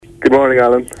Good morning,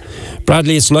 Alan.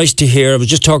 Bradley, it's nice to hear. I was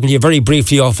just talking to you very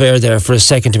briefly off air there for a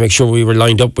second to make sure we were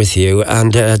lined up with you.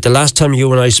 And the last time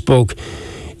you and I spoke,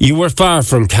 you were far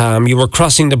from calm. You were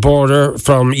crossing the border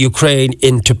from Ukraine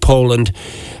into Poland.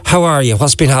 How are you?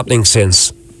 What's been happening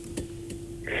since?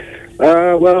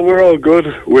 Well, we're all good.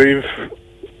 We've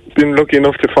been lucky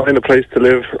enough to find a place to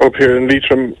live up here in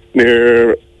Leitrim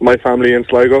near my family in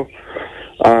Sligo.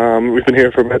 We've been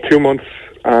here for about 2 months,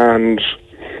 and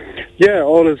yeah,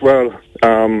 all is well.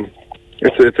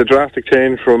 It's a drastic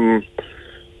change from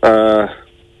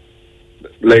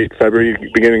late February,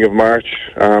 beginning of March.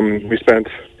 We spent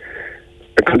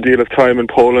a good deal of time in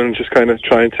Poland just kind of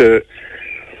trying to,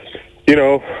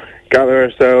 gather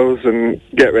ourselves and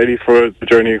get ready for the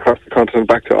journey across the continent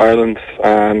back to Ireland.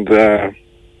 And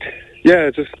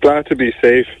just glad to be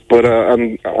safe, but at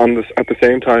the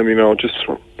same time, just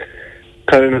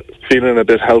kind of feeling a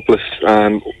bit helpless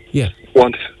and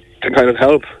want to kind of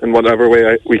help in whatever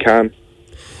way we can.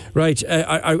 Right.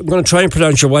 I'm going to try and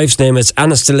pronounce your wife's name. It's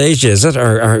Anastasia, is it?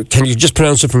 Or can you just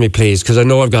pronounce it for me, please? Because I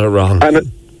know I've got it wrong.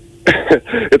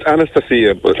 It's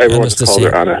Anastasia, but everyone calls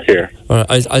her Anna here. All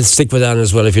right, I'll stick with Anna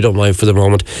as well, if you don't mind, for the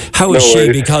moment. How is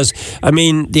she? Because,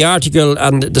 the article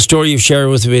and the story you've shared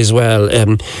with me as well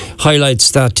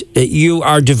highlights that you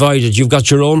are divided. You've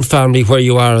got your own family where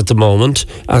you are at the moment,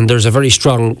 and there's a very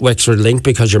strong Wexford link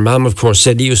because your mum, of course,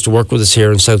 said he used to work with us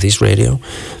here in South East Radio,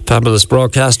 fabulous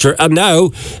broadcaster. And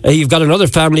now you've got another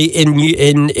family in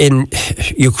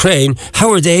Ukraine. How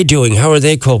are they doing? How are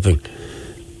they coping?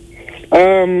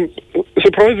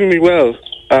 Surprisingly well.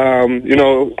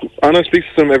 Anna speaks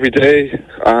to them every day.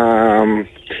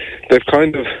 They've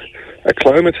kind of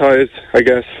acclimatized, I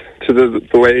guess, to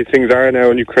the way things are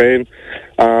now in Ukraine.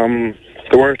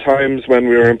 There were times when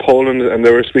we were in Poland and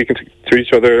they were speaking to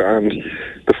each other, and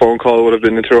the phone call would have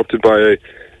been interrupted by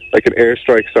an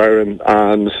airstrike siren,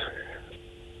 and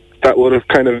that would have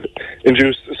kind of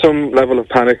induced some level of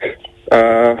panic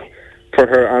for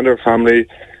her and her family.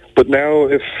 But now,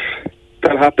 if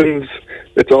that happens,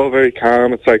 it's all very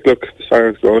calm. It's like, look, the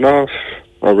siren's going off.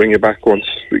 I'll ring you back once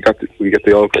we get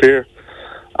the all clear.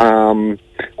 And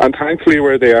thankfully,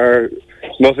 where they are,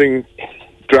 nothing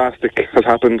drastic has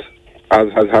happened,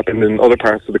 as has happened in other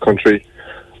parts of the country.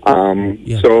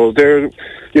 So they're,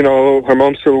 her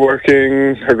mom's still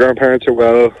working. Her grandparents are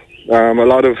well. A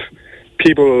lot of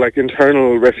people, like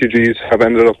internal refugees, have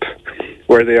ended up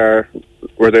where they are,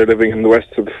 where they're living in the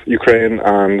west of Ukraine,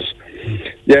 and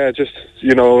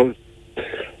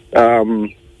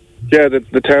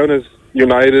the town is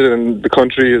united and the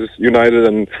country is united,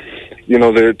 and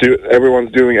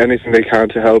everyone's doing anything they can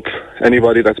to help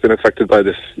anybody that's been affected by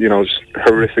this just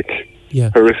horrific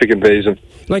invasion.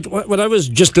 Like when I was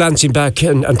just glancing back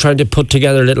and trying to put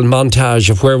together a little montage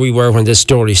of where we were when this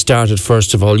story started,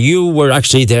 first of all, you were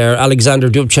actually there. Alexander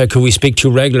Dubček, who we speak to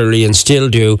regularly and still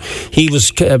do, he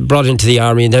was brought into the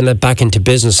army and then let back into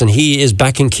business, and he is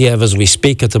back in Kiev as we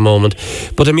speak at the moment.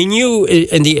 But you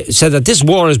said that this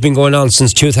war has been going on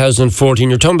since 2014.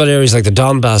 You're talking about areas like the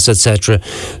Donbass, etc.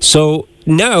 So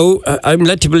now, I'm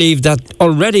led to believe that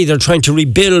already they're trying to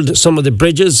rebuild some of the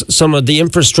bridges, some of the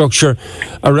infrastructure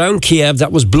around Kiev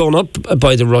that was blown up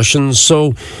by the Russians.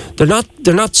 So they're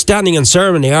not standing in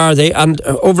ceremony, are they? And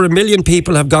over 1 million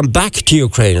people have gone back to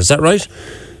Ukraine. Is that right?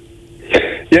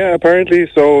 Yeah, apparently.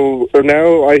 So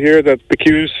now I hear that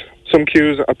some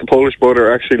queues at the Polish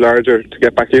border are actually larger to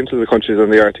get back into the country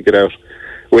than they are to get out,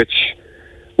 which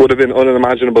would have been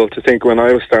unimaginable to think when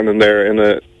I was standing there in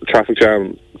a traffic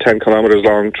jam 10 kilometres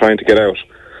long trying to get out.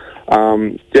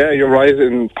 You're right.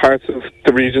 In parts of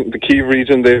the region, the Kyiv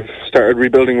region, they've started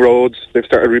rebuilding roads, they've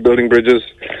started rebuilding bridges,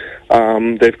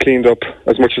 they've cleaned up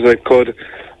as much as they could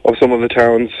of some of the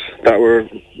towns that were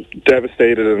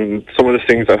devastated, and some of the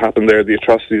things that happened there, the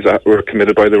atrocities that were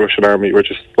committed by the Russian army, were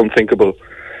just unthinkable.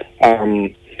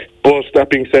 But that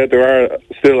being said, there are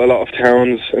still a lot of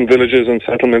towns and villages and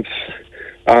settlements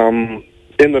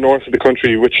in the north of the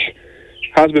country, which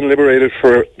has been liberated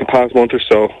for the past month or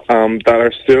so, that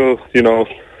are still,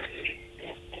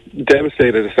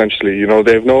 devastated, essentially.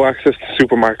 They have no access to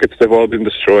supermarkets. They've all been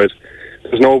destroyed.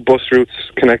 There's no bus routes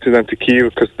connecting them to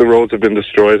Kyiv because the roads have been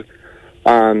destroyed.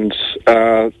 And,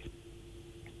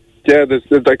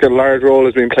 there's like a large role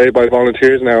is being played by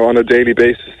volunteers now on a daily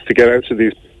basis to get out to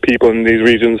these people in these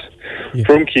regions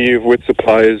from Kyiv with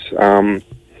supplies.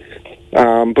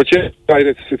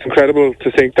 It's incredible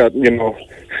to think that,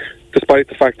 despite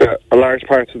the fact that a large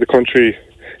part of the country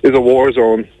is a war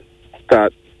zone,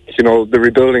 that, the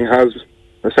rebuilding has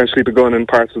essentially begun in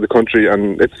parts of the country,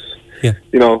 and it's,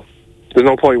 there's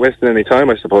no point wasting any time,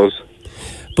 I suppose.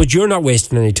 But you're not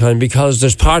wasting any time, because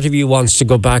there's part of you wants to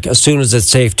go back as soon as it's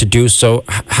safe to do so.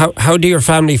 How do your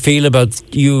family feel about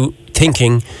you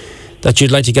thinking that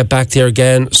you'd like to get back there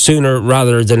again sooner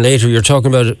rather than later? You're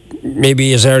talking about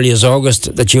maybe as early as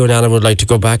August that you and Anna would like to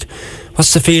go back.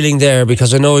 What's the feeling there?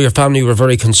 Because I know your family were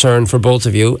very concerned for both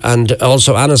of you, and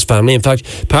also Anna's family. In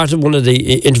fact, part of one of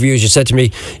the interviews you said to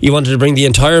me you wanted to bring the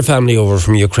entire family over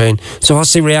from Ukraine. So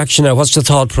what's the reaction now? What's the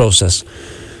thought process?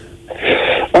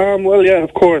 Well, yeah,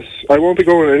 of course. I won't be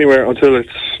going anywhere until it's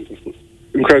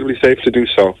incredibly safe to do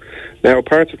so. Now,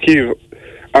 parts of Kyiv,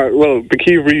 the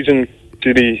Kyiv region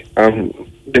to the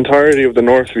entirety of the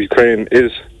north of Ukraine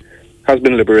has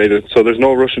been liberated, so there's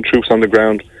no Russian troops on the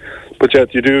ground. But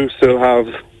yet you do still have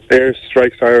air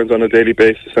strike sirens on a daily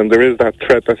basis, and there is that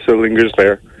threat that still lingers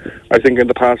there. I think in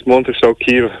the past month or so,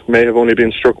 Kyiv may have only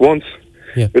been struck once,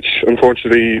 which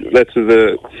unfortunately led to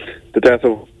the death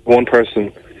of one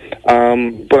person.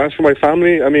 But as for my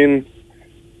family, I mean,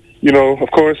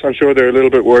 of course, I'm sure they're a little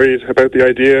bit worried about the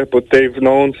idea, but they've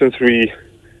known since we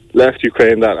left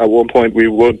Ukraine that at one point we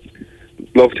would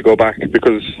love to go back,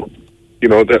 because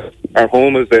our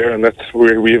home is there, and that's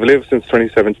where we've lived since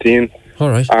 2017. All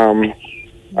right.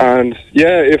 And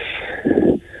yeah, if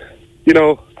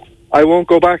I won't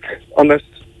go back unless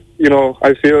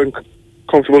I feel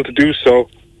comfortable to do so.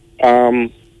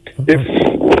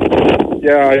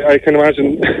 I can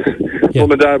imagine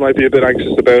Mum and Dad might be a bit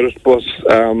anxious about it, but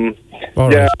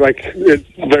it's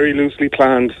very loosely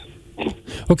planned.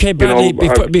 Okay, Bradley,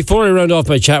 before I round off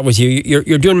my chat with you,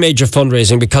 you're doing major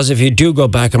fundraising, because if you do go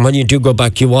back, and when you do go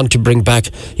back, you want to bring back,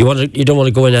 you don't want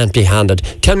to go in empty-handed.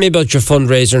 Tell me about your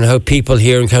fundraiser and how people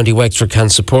here in County Wexford can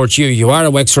support you. You are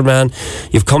a Wexford man,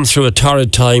 you've come through a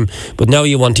torrid time, but now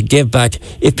you want to give back.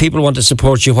 If people want to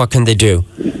support you, what can they do?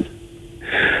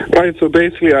 Right, so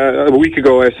basically a week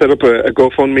ago I set up a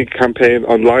GoFundMe campaign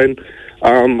online.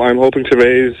 I'm hoping to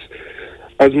raise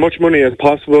as much money as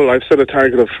possible. I've set a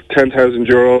target of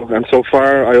 €10,000, and so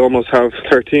far I almost have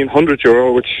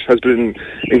 €1,300, which has been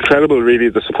incredible, really.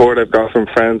 The support I've got from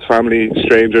friends, family,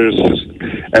 strangers, just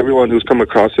everyone who's come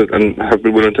across it and have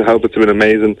been willing to help. It's been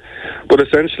amazing. But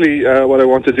essentially what I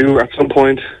want to do at some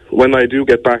point when I do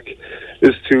get back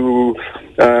is to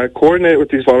coordinate with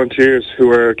these volunteers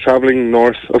who are travelling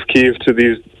north of Kyiv to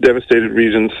these devastated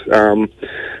regions,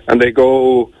 and they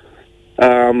go.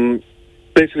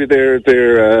 Basically, they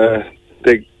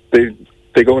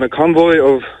go in a convoy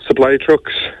of supply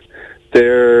trucks.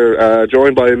 They're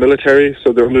joined by a military,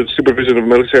 so they're under the supervision of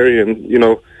military, and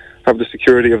have the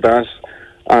security of that.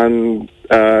 And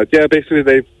basically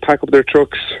they pack up their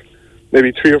trucks,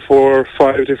 maybe 3 or 4 or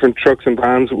 5 different trucks and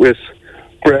vans with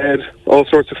bread, all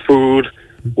sorts of food,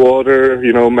 water,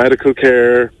 medical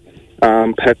care,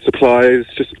 pet supplies,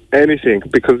 just anything,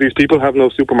 because these people have no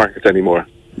supermarkets anymore.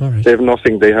 Right. They have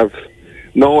nothing. They have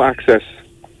no access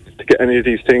to get any of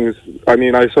these things. I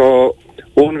mean, I saw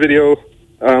one video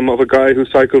of a guy who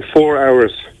cycled 4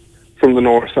 hours from the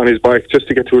north on his bike just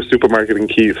to get to a supermarket in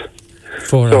Kyiv.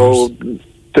 4 hours. So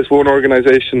this one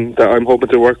organisation that I'm hoping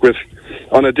to work with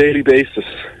on a daily basis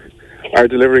are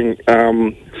delivering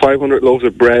 500 loaves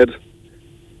of bread,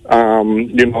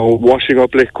 washing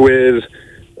up liquid,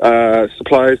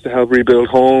 supplies to help rebuild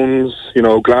homes,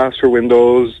 glass for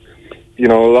windows. A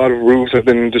lot of roofs have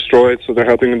been destroyed, so they're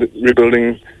helping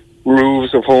rebuilding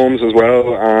roofs of homes as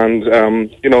well, and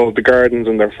the gardens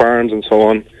and their farms and so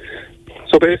on.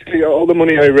 So basically all the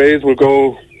money I raise will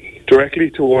go directly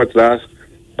towards that.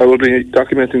 I will be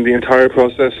documenting the entire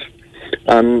process,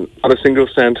 and not a single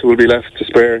cent will be left to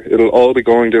spare. It'll all be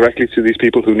going directly to these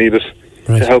people who need it,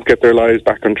 right, to help get their lives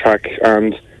back on track.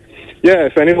 And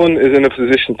if anyone is in a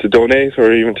position to donate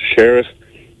or even to share it,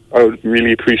 I would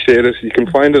really appreciate it. You can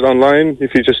find it online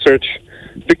if you just search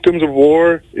Victims of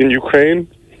War in Ukraine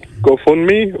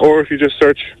GoFundMe, or if you just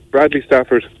search Bradley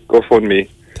Stafford GoFundMe.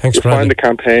 Thanks, You'll Bradley. find the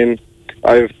campaign.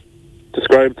 I've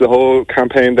described the whole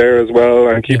campaign there as well.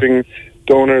 I'm keeping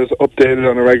donors updated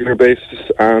on a regular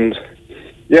basis, and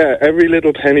every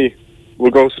little penny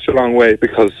will go such a long way,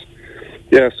 because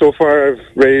so far I've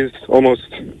raised almost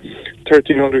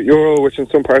 €1,300, which in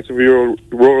some parts of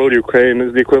rural Ukraine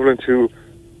is the equivalent to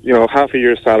half a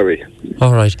year's salary.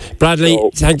 All right. Bradley,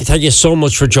 thank you so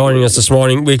much for joining us this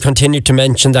morning. We'll continue to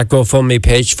mention that GoFundMe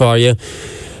page for you.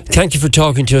 Thank you for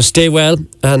talking to us. Stay well,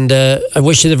 and I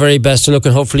wish you the very best, and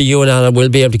hopefully you and Anna will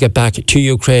be able to get back to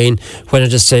Ukraine when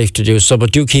it is safe to do so,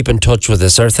 but do keep in touch with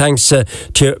us. Our thanks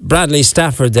to Bradley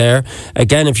Stafford there.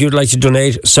 Again, if you'd like to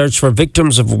donate, search for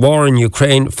Victims of War in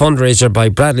Ukraine fundraiser by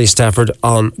Bradley Stafford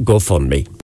on GoFundMe.